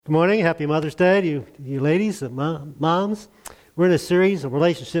Good morning. Happy Mother's Day to you ladies and moms. We're in a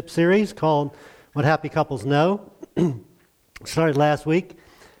relationship series called What Happy Couples Know. Started last week,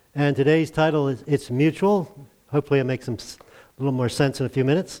 and today's title is It's Mutual. Hopefully it makes a little more sense in a few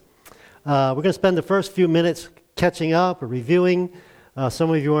minutes. We're going to spend the first few minutes catching up or reviewing. Some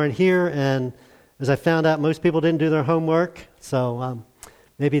of you aren't here, and as I found out, most people didn't do their homework, so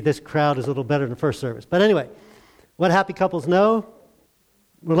maybe this crowd is a little better than the first service. But anyway, What Happy Couples Know.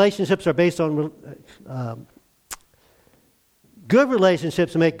 Relationships are based on good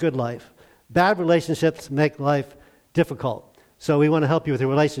relationships make good life. Bad relationships make life difficult. So we want to help you with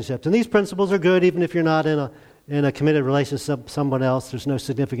your relationships. And these principles are good even if you're not in a committed relationship with someone else. There's no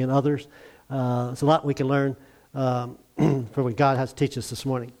significant others. There's a lot we can learn for what God has to teach us this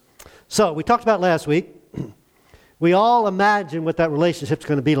morning. So we talked about last week. We all imagine what that relationship's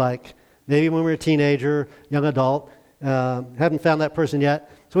going to be like. Maybe when we're a teenager, young adult. Haven't found that person yet.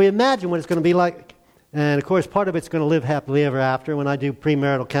 So we imagine what it's going to be like. And, of course, part of it's going to live happily ever after. When I do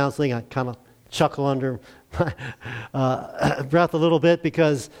premarital counseling, I kind of chuckle under my breath a little bit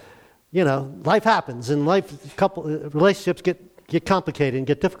because, you know, life happens. And relationships get complicated and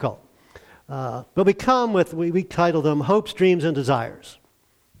get difficult. But we come with, we title them Hopes, Dreams, and Desires.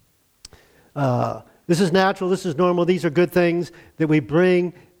 This is natural. This is normal. These are good things that we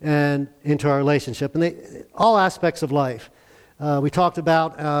bring and into our relationship, and all aspects of life. We talked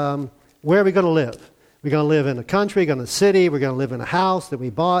about where are we going to live? We're going to live in a country, going to a city, we're going to live in a house that we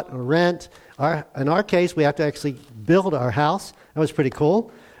bought or rent. In our case, we have to actually build our house. That was pretty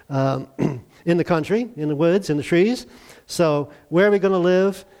cool. In the country, in the woods, in the trees. So where are we going to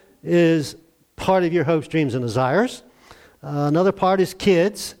live is part of your hopes, dreams, and desires. Another part is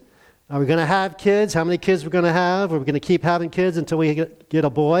kids. Are we going to have kids? How many kids we're going to have? Are we going to keep having kids until we get a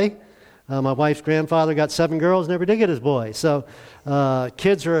boy? My wife's grandfather got 7 girls, never did get his boy. So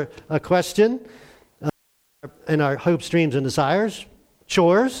kids are a question in our hopes, dreams, and desires.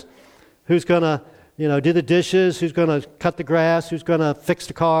 Chores. Who's going to do the dishes? Who's going to cut the grass? Who's going to fix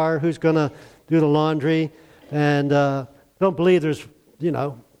the car? Who's going to do the laundry? And don't believe there's,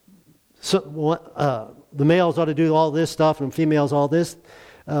 the males ought to do all this stuff and females all this.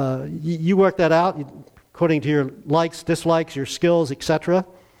 You work that out according to your likes, dislikes, your skills, etc.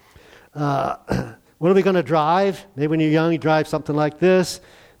 What are we going to drive? Maybe when you're young, you drive something like this.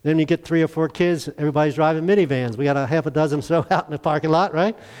 Then you get 3 or 4 kids, everybody's driving minivans. We got a half a dozen so out in the parking lot,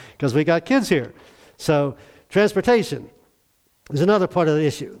 right? Because we got kids here. So transportation is another part of the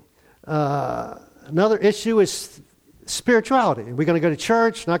issue. Another issue is spirituality. Are we going to go to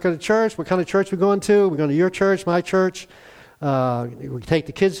church, not go to church? What kind of church are we going to? We're going to your church, my church. We take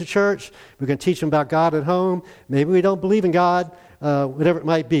the kids to church. We're going to teach them about God at home. Maybe we don't believe in God, whatever it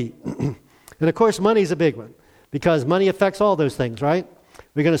might be. And, of course, money is a big one because money affects all those things, right?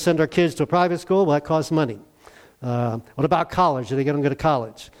 We're going to send our kids to a private school. Well, that costs money. What about college? Are they going to go to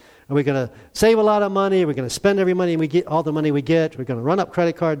college? Are we going to save a lot of money? Are we going to spend all the money we get? We're going to run up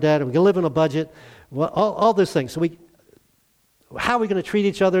credit card debt? Are we going to live on a budget? Well, all those things. So how are we going to treat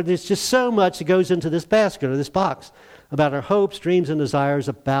each other? There's just so much that goes into this basket or this box about our hopes, dreams, and desires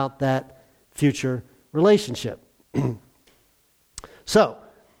about that future relationship. So,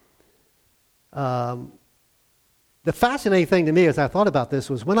 the fascinating thing to me as I thought about this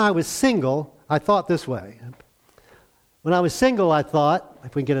was when I was single, I thought this way. When I was single, I thought,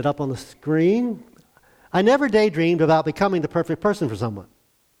 if we can get it up on the screen, I never daydreamed about becoming the perfect person for someone.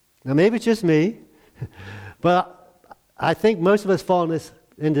 Now, maybe it's just me, but I think most of us fall into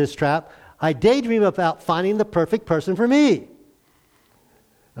this trap. I daydream about finding the perfect person for me.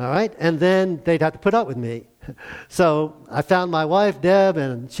 All right? And then they'd have to put up with me. So I found my wife, Deb,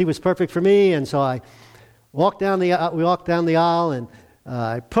 and she was perfect for me. And so we walked down the aisle, and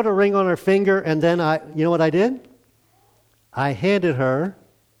I put a ring on her finger. And then you know what I did? I handed her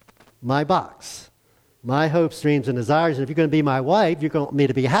my box, my hopes, dreams, and desires. And if you're going to be my wife, you're going to want me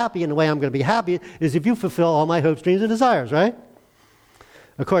to be happy. And the way I'm going to be happy is if you fulfill all my hopes, dreams, and desires, right?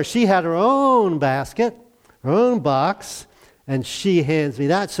 Of course, she had her own basket, her own box, and she hands me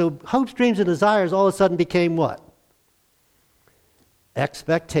that. So hopes, dreams, and desires all of a sudden became what?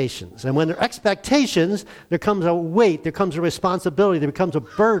 Expectations. And when there are expectations, there comes a weight, there comes a responsibility, there becomes a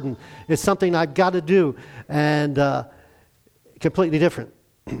burden. It's something I've got to do, and completely different.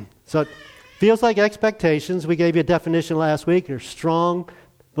 So it feels like expectations. We gave you a definition last week. There's strong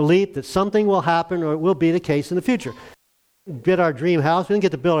belief that something will happen or it will be the case in the future. Get our dream house. We didn't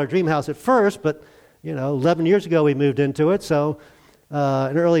get to build our dream house at first, but 11 years ago we moved into it. So in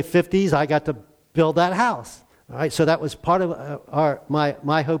the early 50s, I got to build that house. All right, so that was part of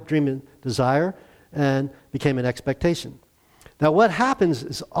my hope, dream, and desire, and became an expectation. Now, what happens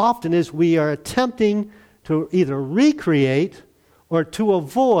is often is we are attempting to either recreate or to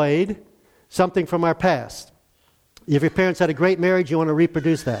avoid something from our past. If your parents had a great marriage, you want to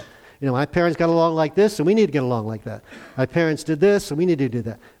reproduce that. You know, my parents got along like this, so we need to get along like that. My parents did this, so we need to do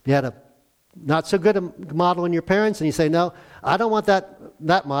that. If you had a not so good a model in your parents, and you say, no, I don't want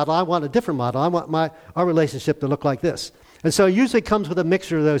that model. I want a different model. I want our relationship to look like this. And so it usually comes with a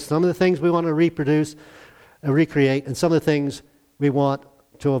mixture of those. Some of the things we want to reproduce and recreate, and some of the things we want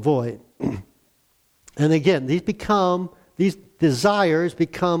to avoid. And again, these desires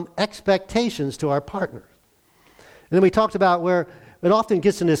become expectations to our partner. And then we talked about where it often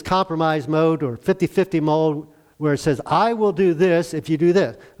gets in this compromise mode or 50-50 mode where it says, I will do this if you do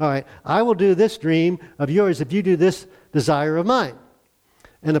this. All right, I will do this dream of yours if you do this desire of mine.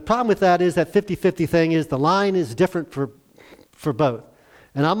 And the problem with that is that 50-50 thing is the line is different for both.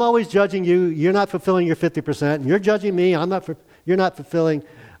 And I'm always judging you. You're not fulfilling your 50%. And you're judging me. You're not fulfilling.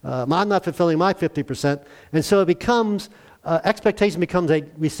 I'm not fulfilling my 50%. And so it becomes expectation becomes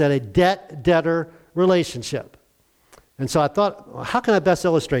a debt-debtor relationship. And so I thought, well, how can I best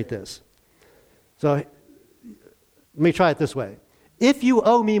illustrate this? So let me try it this way. If you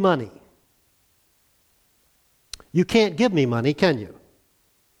owe me money, you can't give me money, can you?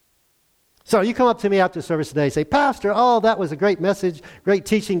 So you come up to me after service today and say, Pastor, oh, that was a great message, great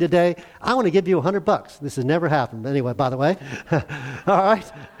teaching today. I want to give you $100. This has never happened anyway, by the way. All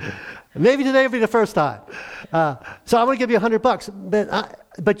right? Maybe today will be the first time. So I want to give you $100,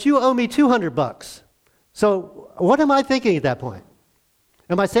 but you owe me $200. So what am I thinking at that point?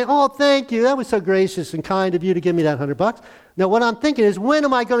 Am I saying, oh, thank you, that was so gracious and kind of you to give me that $100? No, what I'm thinking is, when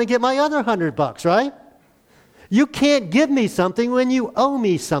am I going to get my other $100, right? You can't give me something when you owe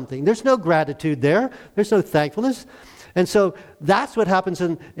me something. There's no gratitude there. There's no thankfulness. And so that's what happens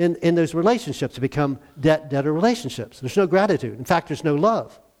in those relationships. They become debtor relationships. There's no gratitude. In fact, there's no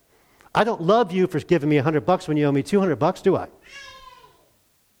love. I don't love you for giving me $100 when you owe me $200, do I?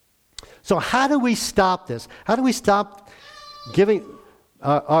 So how do we stop this? How do we stop giving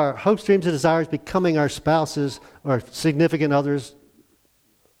our hopes, dreams, and desires becoming our spouses or significant others'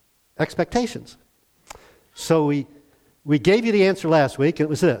 expectations? So we gave you the answer last week, and it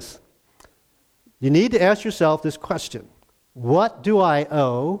was this. You need to ask yourself this question. What do I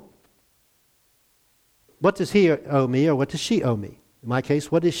owe? What does he owe me, or what does she owe me? In my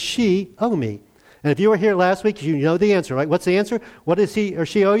case, what does she owe me? And if you were here last week, you know the answer, right? What's the answer? What does he or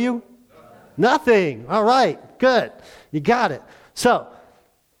she owe you? Nothing. All right, good. You got it. So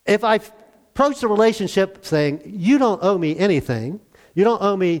if I approach the relationship saying, you don't owe me anything, you don't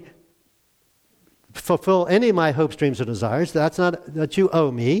owe me fulfill any of my hopes, dreams, or desires, that's not that you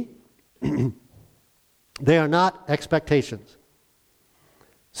owe me. They are not expectations.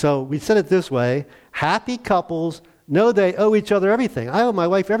 So we said it this way, happy couples know they owe each other everything. I owe my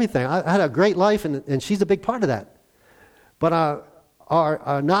wife everything. I had a great life, and she's a big part of that. But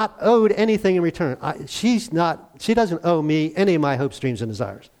are not owed anything in return. She doesn't owe me any of my hopes, dreams, and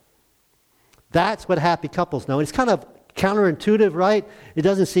desires. That's what happy couples know. It's kind of counterintuitive, right? It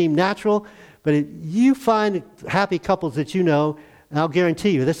doesn't seem natural, but you find happy couples that you know, and I'll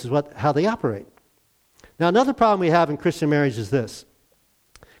guarantee you this is how they operate. Now, another problem we have in Christian marriage is this.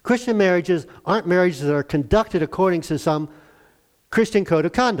 Christian marriages aren't marriages that are conducted according to some Christian code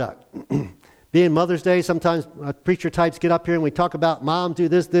of conduct. Being Mother's Day, sometimes preacher types get up here and we talk about mom do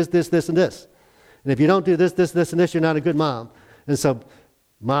this, this, this, this, and this. And if you don't do this, this, this, and this, you're not a good mom. And so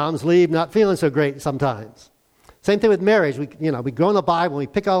moms leave not feeling so great sometimes. Same thing with marriage. We go in the Bible and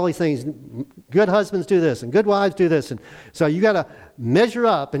we pick all these things. Good husbands do this and good wives do this. And so you got to measure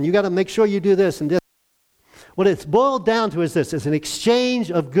up and you got to make sure you do this and this. What it's boiled down to is this. It's an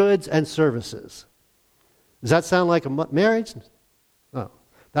exchange of goods and services. Does that sound like a marriage? No.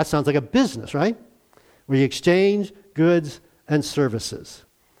 That sounds like a business, right? Where you exchange goods and services.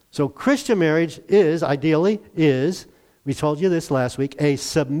 So Christian marriage ideally, we told you this last week, a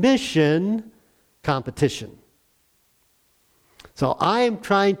submission competition. So I am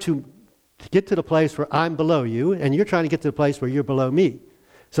trying to get to the place where I'm below you, and you're trying to get to the place where you're below me.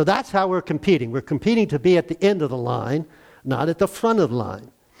 So that's how we're competing. We're competing to be at the end of the line, not at the front of the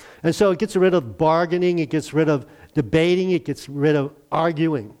line. And so it gets rid of bargaining, it gets rid of debating, it gets rid of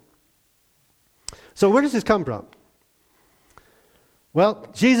arguing. So where does this come from? Well,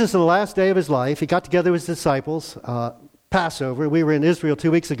 Jesus, on the last day of his life, he got together with his disciples, Passover. We were in Israel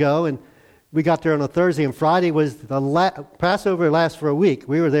 2 weeks ago, and we got there on a Thursday, and Friday was Passover lasts for a week.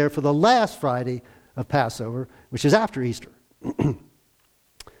 We were there for the last Friday of Passover, which is after Easter.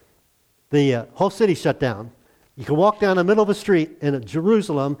 The whole city shut down. You could walk down the middle of a street in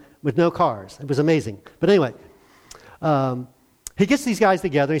Jerusalem with no cars. It was amazing. But anyway, he gets these guys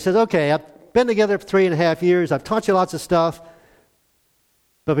together. He says, okay, I've been together for 3.5 years. I've taught you lots of stuff.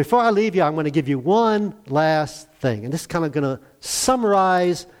 But before I leave you, I'm going to give you one last thing. And this is kind of going to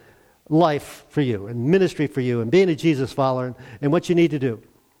summarize life for you and ministry for you and being a Jesus follower and what you need to do.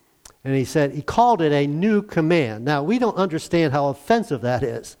 And he called it a new command. Now, we don't understand how offensive that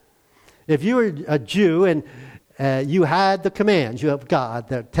is. If you were a Jew and you had the commands, you have God,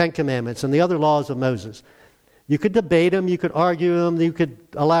 the 10 Commandments and the other laws of Moses, you could debate them, you could argue them, you could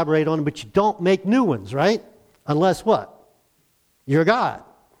elaborate on them, but you don't make new ones, right? Unless what? You're God.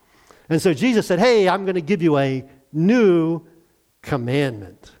 And so Jesus said, hey, I'm going to give you a new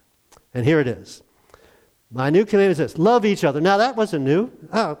commandment. And here it is. My new commandment is this: love each other. Now, that wasn't new.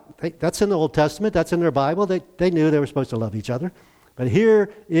 That's in the Old Testament. That's in their Bible. They knew they were supposed to love each other. But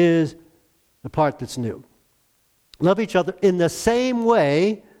here is the part that's new. Love each other in the same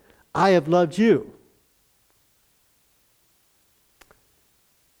way I have loved you.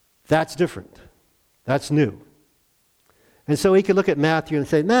 That's different. That's new. And so we could look at Matthew and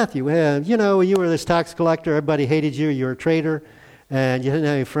say, Matthew, you were this tax collector. Everybody hated you. You were a traitor. And you didn't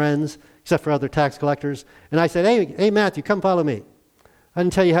have any friends except for other tax collectors. And I said, hey, Matthew, come follow me. I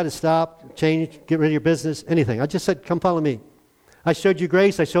didn't tell you how to stop, change, get rid of your business, anything. I just said, come follow me. I showed you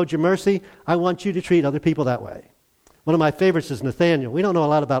grace. I showed you mercy. I want you to treat other people that way. One of my favorites is Nathaniel. We don't know a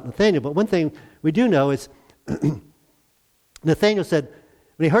lot about Nathaniel, but one thing we do know is Nathaniel said,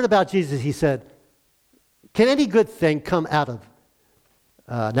 when he heard about Jesus, he said, can any good thing come out of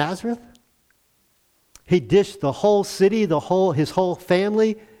Nazareth? He dished the whole city, his whole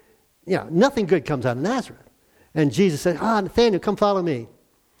family. Nothing good comes out of Nazareth. And Jesus said, Nathaniel, come follow me.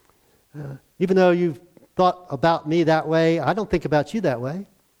 Even though you've thought about me that way, I don't think about you that way.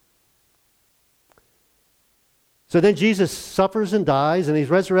 So then Jesus suffers and dies, and he's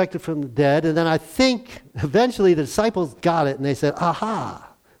resurrected from the dead. And then I think eventually the disciples got it, and they said,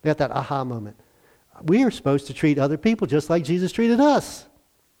 aha. They got that aha moment. We are supposed to treat other people just like Jesus treated us.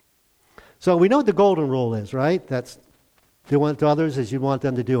 So we know what the golden rule is, right? That's do unto others as you want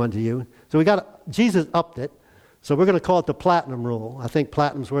them to do unto you. So Jesus upped it. So we're going to call it the platinum rule. I think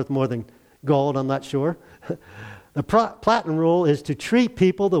platinum's worth more than gold. I'm not sure. The platinum rule is to treat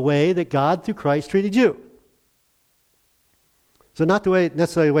people the way that God through Christ treated you. So not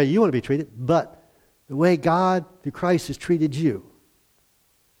necessarily the way you want to be treated, but the way God through Christ has treated you.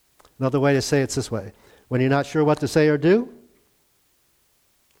 Another way to say it's this way. When you're not sure what to say or do,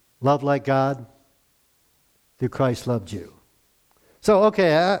 love like God through Christ loved you. So,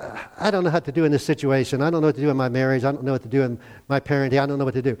 okay, I don't know what to do in this situation. I don't know what to do in my marriage. I don't know what to do in my parenting. I don't know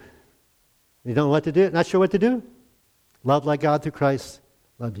what to do. You don't know what to do? Not sure what to do? Love like God through Christ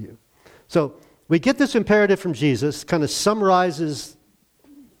loved you. So we get this imperative from Jesus, kind of summarizes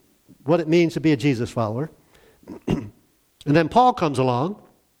what it means to be a Jesus follower. And then Paul comes along,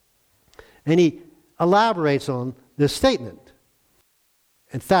 and he elaborates on this statement.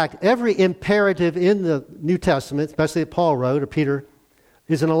 In fact, every imperative in the New Testament, especially that Paul wrote or Peter,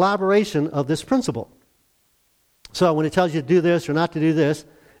 is an elaboration of this principle. So when it tells you to do this or not to do this,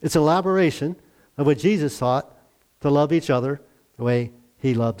 it's an elaboration of what Jesus taught, to love each other the way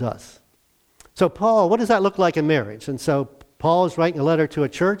he loved us. So Paul, what does that look like in marriage? And so Paul is writing a letter to a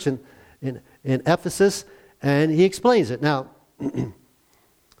church in Ephesus, and he explains it. Now,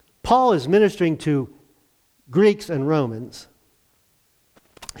 Paul is ministering to Greeks and Romans.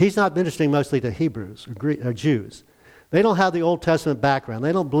 He's not ministering mostly to Hebrews or Jews. They don't have the Old Testament background.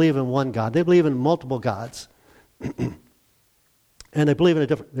 They don't believe in one God. They believe in multiple gods. And they believe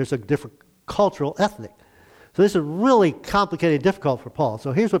in there's a different cultural ethnic. So this is really complicated and difficult for Paul.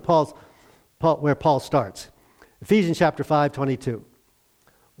 So here's where Paul starts. Ephesians chapter 5:22.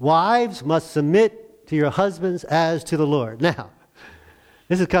 Wives must submit to your husbands as to the Lord. Now,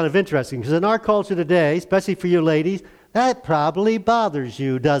 this is kind of interesting because in our culture today, especially for you ladies, that probably bothers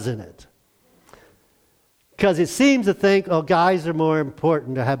you, doesn't it? Because it seems to think, guys are more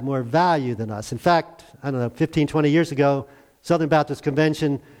important to have more value than us. In fact, 15, 20 years ago, Southern Baptist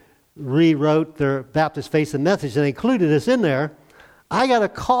Convention rewrote their Baptist Faith and Message and included this in there. I got a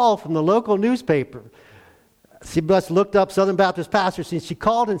call from the local newspaper. She must have looked up Southern Baptist pastors, and she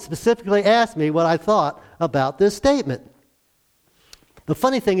called and specifically asked me what I thought about this statement. The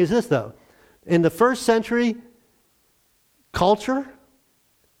funny thing is this, though. In the first century culture,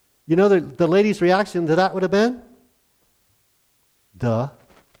 you know the lady's reaction to that would have been? Duh.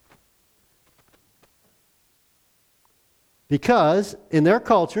 Because in their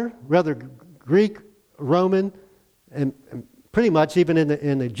culture, whether Greek, Roman, and pretty much even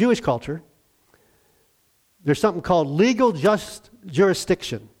in the Jewish culture, there's something called legal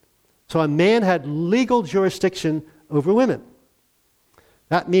jurisdiction. So a man had legal jurisdiction over women.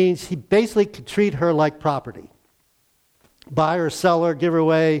 That means he basically could treat her like property. Buy her, sell her, give her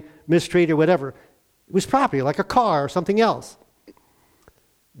away, mistreat her, whatever. It was property, like a car or something else.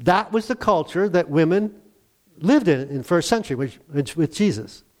 That was the culture that women lived in first century with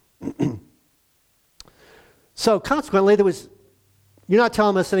Jesus. So consequently, you're not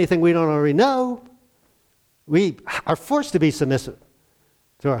telling us anything we don't already know. We are forced to be submissive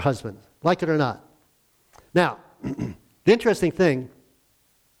to our husbands, like it or not. Now, the interesting thing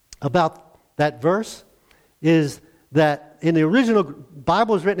about that verse is that in the original,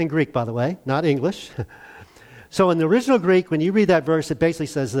 Bible is written in Greek, by the way, not English. So in the original Greek, when you read that verse, it basically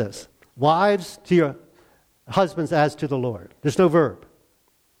says this: wives to your husbands as to the Lord. There's no verb.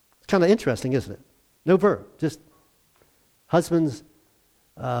 It's kind of interesting, isn't it? No verb, just husbands,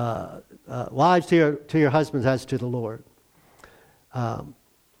 wives to your husbands as to the Lord.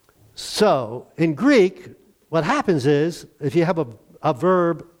 So in Greek, what happens is, if you have a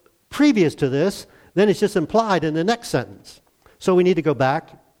verb previous to this, then it's just implied in the next sentence. So we need to go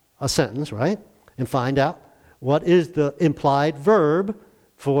back a sentence, right, and find out what is the implied verb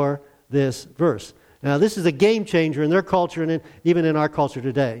for this verse. Now, this is a game changer in their culture and even in our culture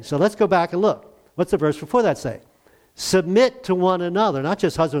today. So let's go back and look. What's the verse before that say? Submit to one another, not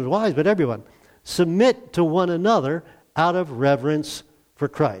just husbands and wives, but everyone. Submit to one another out of reverence for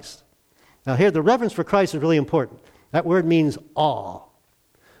Christ. Now here, the reverence for Christ is really important. That word means awe.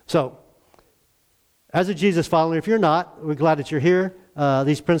 So, as a Jesus follower, if you're not, we're glad that you're here.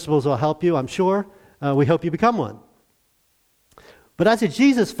 These principles will help you, I'm sure. We hope you become one. But as a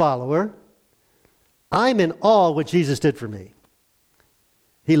Jesus follower, I'm in awe of what Jesus did for me.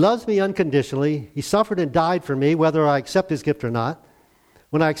 He loves me unconditionally. He suffered and died for me, whether I accept his gift or not.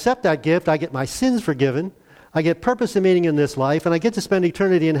 When I accept that gift, I get my sins forgiven. I get purpose and meaning in this life, and I get to spend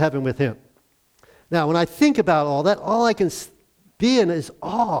eternity in heaven with him. Now, when I think about all that, all I can be in is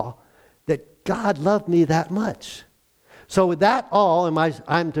awe that God loved me that much. So with that awe,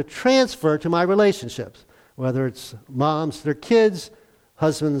 I'm to transfer to my relationships, whether it's moms to their kids,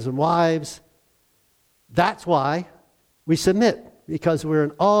 husbands and wives. That's why we submit, because we're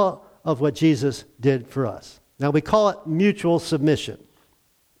in awe of what Jesus did for us. Now, we call it mutual submission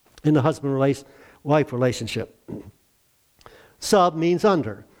in the husband-wife relationship. Sub means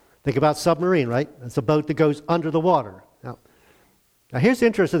under. Think about submarine, right? It's a boat that goes under the water. Now here's the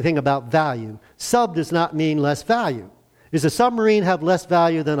interesting thing about value. Sub does not mean less value. Does a submarine have less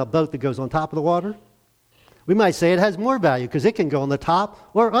value than a boat that goes on top of the water? We might say it has more value because it can go on the top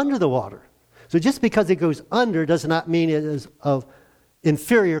or under the water. So just because it goes under does not mean it is of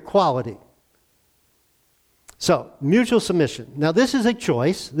inferior quality. So, mutual submission. Now, this is a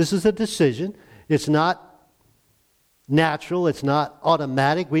choice. This is a decision. It's not natural. It's not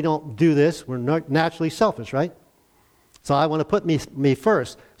automatic. We don't do this. We're not naturally selfish, right? So I want to put me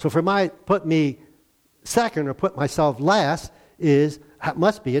first. So for put me second or put myself last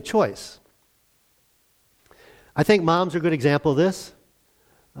must be a choice. I think moms are a good example of this.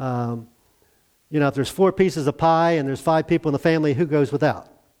 If there's 4 pieces of pie and there's 5 people in the family, who goes without?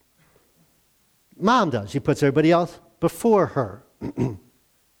 Mom does. She puts everybody else before her.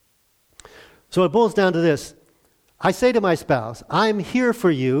 So it boils down to this. I say to my spouse, I'm here for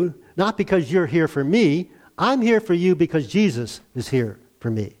you, not because you're here for me. I'm here for you because Jesus is here for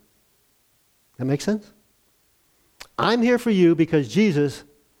me. That make sense? I'm here for you because Jesus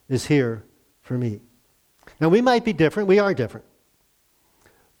is here for me. Now, we might be different. We are different.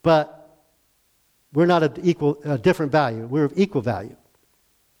 But we're not a different value. We're of equal value.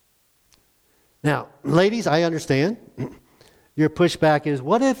 Now, ladies, I understand. Your pushback is,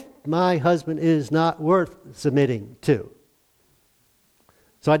 what if my husband is not worth submitting to?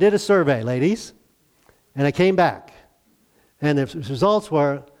 So I did a survey, ladies, and I came back. And the results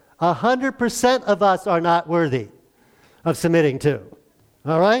were 100% of us are not worthy of submitting to.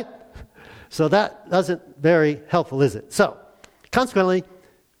 All right? So that isn't very helpful, is it? So, consequently,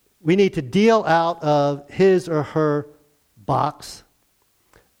 we need to deal out of his or her box,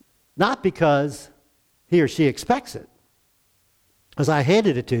 not because he or she expects it, as I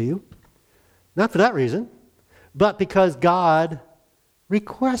handed it to you, not for that reason, but because God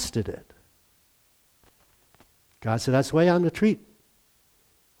requested it. God said, that's the way I'm to treat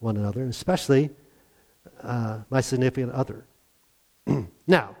one another, especially my significant other.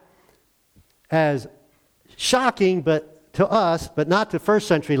 Now, as shocking to us, but not to first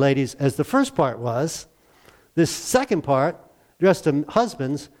century ladies, as the first part was, this second part, addressed to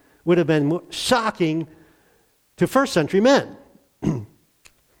husbands, would have been shocking to first century men.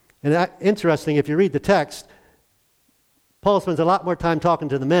 And interesting, if you read the text, Paul spends a lot more time talking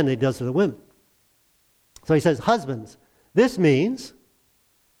to the men than he does to the women. So he says, husbands, this means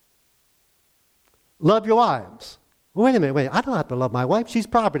Love your wives. Well, wait a minute, I don't have to love my wife. She's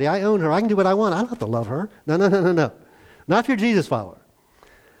property. I own her. I can do what I want. I don't have to love her. No. Not if you're a Jesus follower.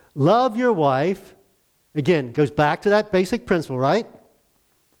 Love your wife. Again, goes back to that basic principle, right?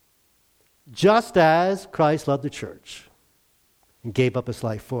 Just as Christ loved the church and gave up his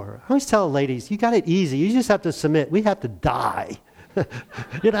life for her. I always tell ladies, you got it easy. You just have to submit. We have to die.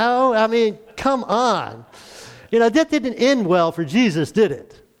 Come on. That didn't end well for Jesus, did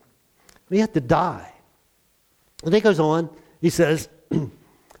it? We have to die. And then he goes on. He says, in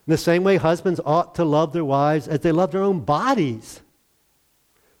the same way, husbands ought to love their wives as they love their own bodies.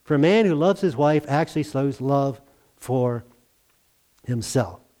 For a man who loves his wife actually shows love for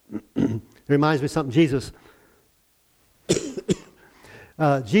himself. It reminds me of something Jesus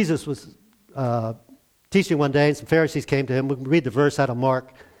was teaching one day, and some Pharisees came to him. We can read the verse out of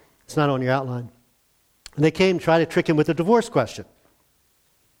Mark. It's not on your outline. And they came to try to trick him with a divorce question.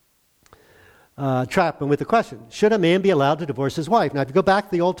 Trap him with the question, should a man be allowed to divorce his wife? Now, if you go back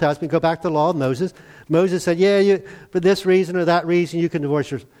to the Old Testament, go back to the law of Moses, Moses said, for this reason or that reason, you can divorce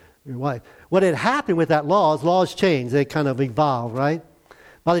your wife. What had happened with that law is laws changed. They kind of evolved, right?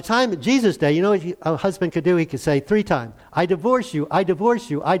 By the time of Jesus' day, you know what a husband could do? He could say 3 times, I divorce you, I divorce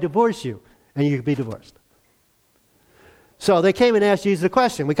you, I divorce you, and you could be divorced. So they came and asked Jesus a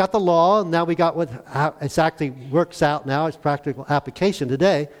question. We got the law, and now we got how it actually works out now. It's practical application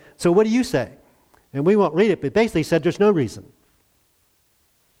today. So what do you say? And we won't read it, but basically he said there's no reason.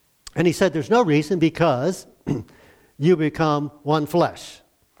 And he said there's no reason because you become one flesh.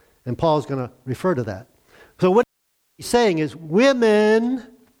 And Paul's going to refer to that. So what he's saying is women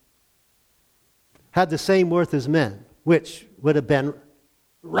had the same worth as men, which would have been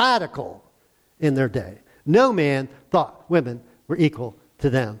radical in their day. No man thought women were equal to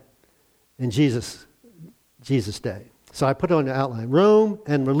them in Jesus' day. So I put it on the outline. Rome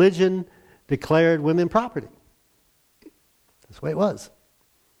and religion declared women property. That's the way it was.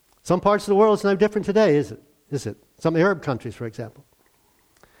 Some parts of the world is no different today, is it? Some Arab countries, for example.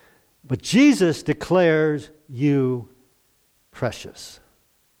 But Jesus declares you precious.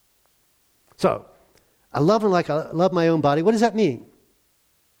 So, I love her like I love my own body. What does that mean?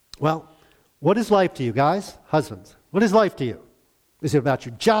 Well, what is life to you, guys? Husbands, what is life to you? Is it about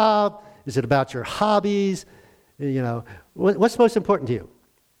your job? Is it about your hobbies? What's most important to you?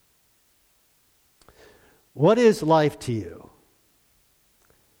 What is life to you?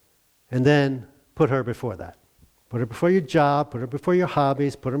 And then put her before that. Put her before your job, put her before your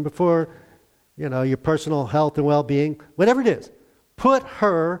hobbies, put her before, your personal health and well-being, whatever it is. Put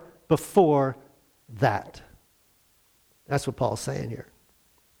her before that. That's what Paul's saying here.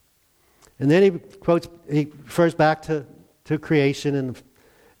 And then he refers back to creation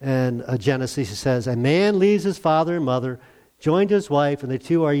and Genesis. He says, a man leaves his father and mother, joined his wife, and the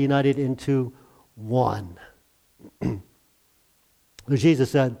two are united into one.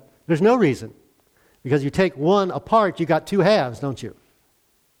 Jesus said, there's no reason. Because you take one apart, you got 2 halves, don't you?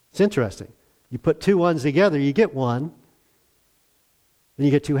 It's interesting. You put 2 ones together, you get one, and you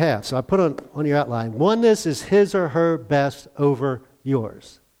get 2 halves. So I put on your outline, oneness is his or her best over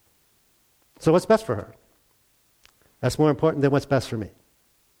yours. So what's best for her? That's more important than what's best for me.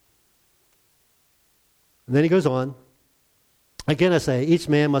 And then he goes on. Again, I say, each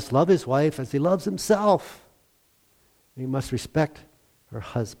man must love his wife as he loves himself. He must respect her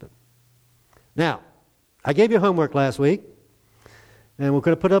husband. Now, I gave you homework last week, and we're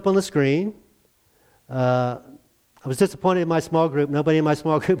going to put it up on the screen. I was disappointed in my small group. Nobody in my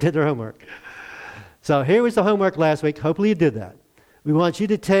small group did their homework. So here was the homework last week. Hopefully you did that. We want you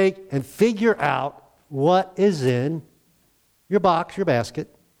to take and figure out what is in your box, your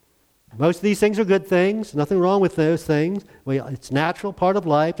basket. Most of these things are good things. Nothing wrong with those things. It's natural part of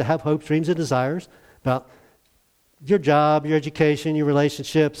life to have hopes, dreams, and desires about your job, your education, your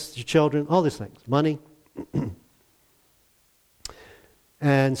relationships, your children, all these things, money.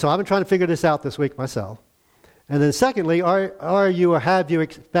 And so I've been trying to figure this out this week myself. And then secondly, are you or have you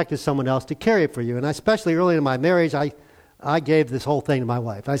expected someone else to carry it for you? And especially early in my marriage, I gave this whole thing to my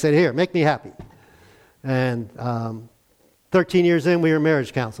wife. I said, here, make me happy. And 13 years in, we were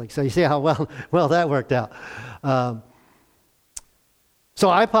marriage counseling. So you see how well that worked out. So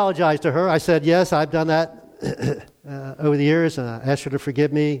I apologized to her. I said, yes, I've done that over the years, and I asked her to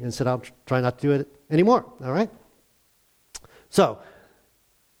forgive me and said I'll try not to do it anymore. All right? So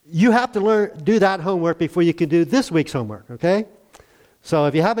you have to do that homework before you can do this week's homework, okay? So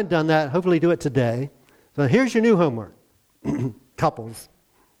if you haven't done that, hopefully do it today. So here's your new homework, couples.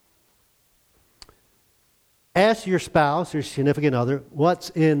 Ask your spouse or significant other what's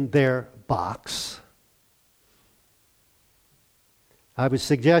in their box. I would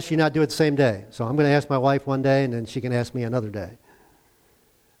suggest you not do it the same day. So I'm going to ask my wife one day, and then she can ask me another day.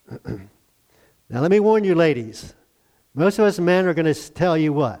 Now, let me warn you, ladies. Most of us men are going to tell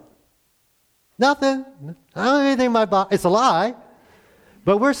you what? Nothing. I don't have anything in my body. It's a lie.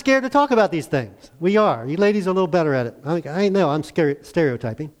 But we're scared to talk about these things. We are. You ladies are a little better at it. I know I'm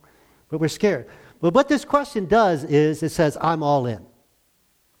stereotyping, but we're scared. But what this question does is it says, I'm all in.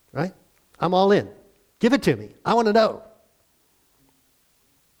 Right? I'm all in. Give it to me. I want to know.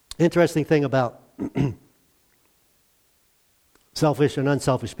 Interesting thing about selfish and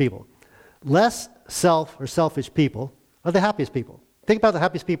unselfish people. Less self or selfish people are the happiest people. Think about the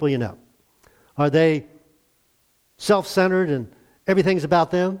happiest people you know. Are they self-centered and everything's about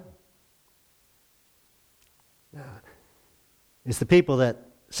them? It's the people that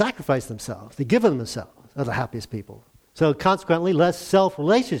sacrifice themselves, they give of themselves, are the happiest people. So consequently, less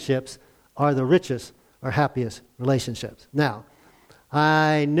self-relationships are the richest or happiest relationships. Now,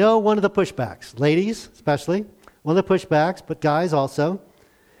 I know one of the pushbacks, ladies especially, one of the pushbacks, but guys also.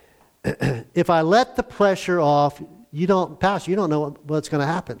 If I let the pressure off, Pastor, you don't know what's going to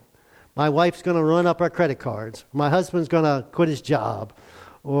happen. My wife's going to run up our credit cards. My husband's going to quit his job.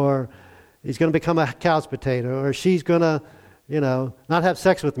 Or he's going to become a couch potato. Or she's going to, not have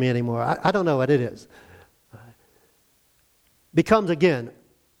sex with me anymore. I don't know what it is. Becomes, again,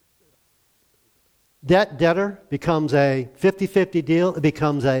 debtor becomes a 50-50 deal. It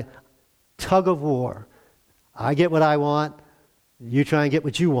becomes a tug of war. I get what I want. You try and get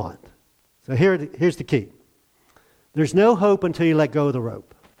what you want. So here's the key. There's no hope until you let go of the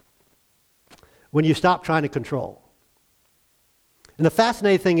rope. When you stop trying to control. And the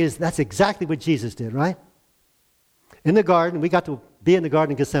fascinating thing is that's exactly what Jesus did, right? In the garden, we got to be in the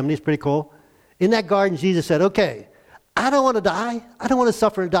Garden of Gethsemane. It's pretty cool. In that garden, Jesus said, okay, I don't want to die. I don't want to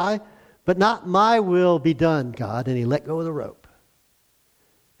suffer and die. But not my will be done, God. And he let go of the rope.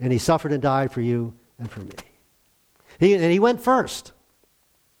 And he suffered and died for you and for me. He went first.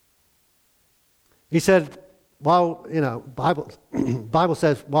 He said, Bible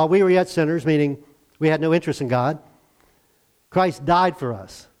says, while we were yet sinners, meaning we had no interest in God, Christ died for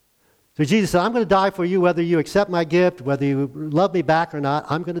us. So Jesus said, I'm going to die for you whether you accept my gift, whether you love me back or not,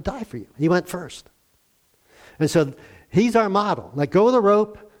 I'm going to die for you. He went first. And so he's our model. Let go of the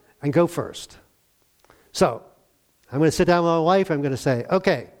rope and go first. So I'm going to sit down with my wife. I'm going to say,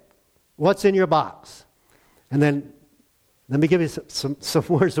 okay, what's in your box? And then let me give you some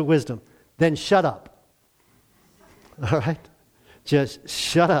words of wisdom. Then shut up. All right? Just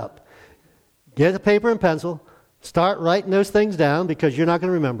shut up. Get a paper and pencil. Start writing those things down because you're not going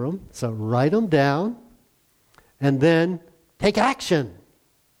to remember them. So write them down and then take action.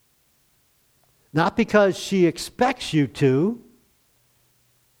 Not because she expects you to,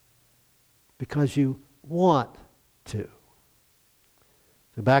 because you want to.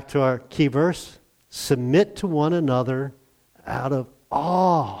 So back to our key verse. Submit to one another out of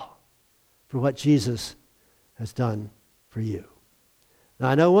awe for what Jesus has done for you. Now,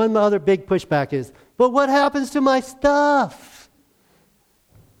 I know one other big pushback is, but what happens to my stuff?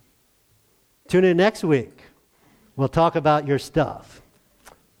 Tune in next week. We'll talk about your stuff.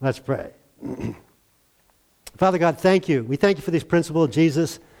 Let's pray. Father God, thank you. We thank you for this principle of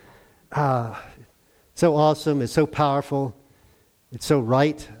Jesus. So awesome. It's so powerful. It's so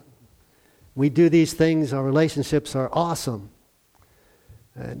right. We do these things. Our relationships are awesome.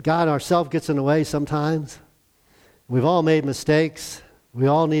 And God, ourself gets in the way sometimes. We've all made mistakes. We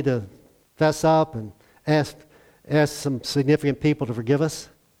all need to fess up and ask some significant people to forgive us.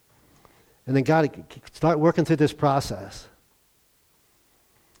 And then God, start working through this process.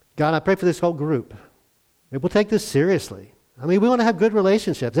 God, I pray for this whole group. We'll take this seriously. I mean, we want to have good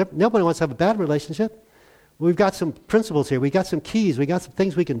relationships. Nobody wants to have a bad relationship. We've got some principles here. We've got some keys. We've got some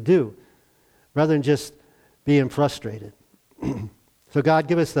things we can do rather than just being frustrated. So God,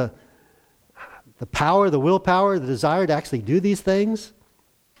 give us the power, the willpower, the desire to actually do these things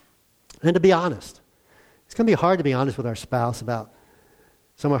and to be honest. It's going to be hard to be honest with our spouse about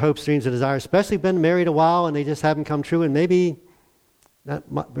some of our hopes, dreams, and desires, especially been married a while and they just haven't come true, and maybe not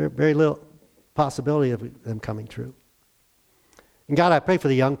very little possibility of them coming true. And God, I pray for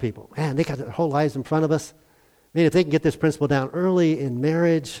the young people. Man, they got their whole lives in front of us. I mean, if they can get this principle down early in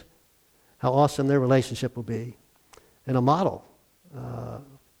marriage, how awesome their relationship will be. And a model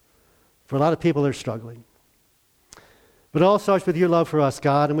for a lot of people that are struggling. But it all starts with your love for us,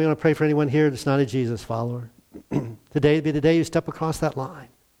 God, and we want to pray for anyone here that's not a Jesus follower. Today would be the day you step across that line.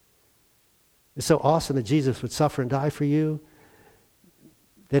 It's so awesome that Jesus would suffer and die for you,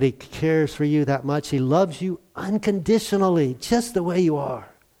 that he cares for you that much. He loves you unconditionally, just the way you are.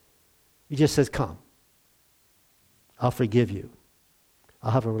 He just says, come. I'll forgive you.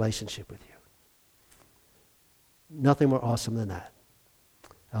 I'll have a relationship with you. Nothing more awesome than that.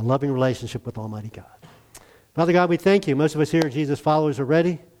 A loving relationship with Almighty God. Father God, we thank you. Most of us here are Jesus followers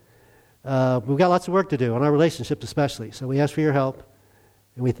already. We've got lots of work to do on our relationships especially. So we ask for your help,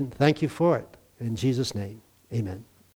 and we thank you for it. In Jesus' name, amen.